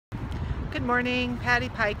Good morning, Patty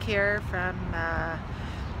Pike here from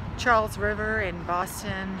Charles River in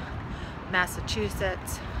Boston,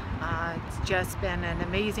 Massachusetts. It's just been an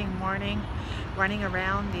amazing morning running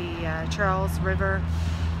around the Charles River.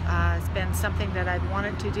 It's been something that I've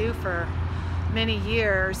wanted to do for many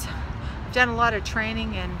years. I've done a lot of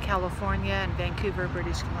training in California and Vancouver,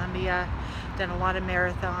 British Columbia. Done a lot of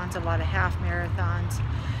marathons, a lot of half marathons,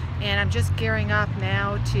 and I'm just gearing up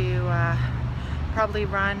now to probably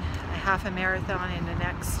run a half a marathon in the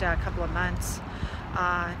next couple of months.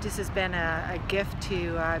 This has been a gift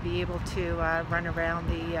to be able to run around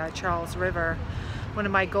the Charles River. One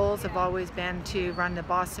of my goals have always been to run the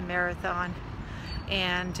Boston Marathon,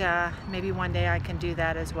 and maybe one day I can do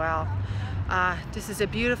that as well. This is a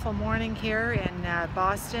beautiful morning here in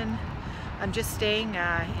Boston. I'm just staying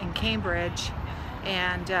in Cambridge,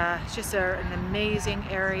 and it's just an amazing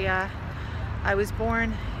area. I was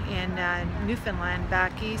born in Newfoundland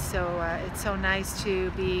back east, so it's so nice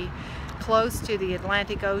to be close to the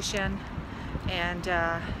Atlantic Ocean and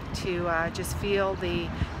to just feel the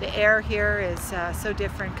air here is so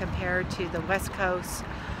different compared to the West Coast.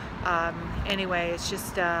 Anyway, it's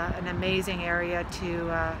just an amazing area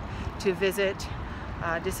to visit.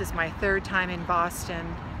 This is my third time in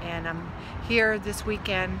Boston, and I'm here this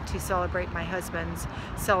weekend to celebrate my husband's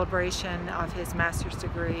celebration of his master's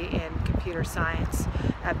degree in computer science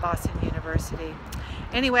at Boston University.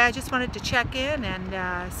 Anyway, I just wanted to check in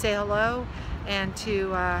and say hello and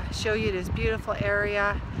to show you this beautiful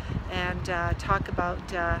area and talk about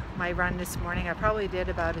my run this morning. I probably did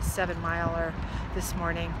about a 7-miler this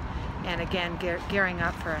morning, and again gearing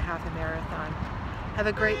up for a half a marathon. Have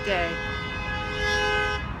a great day.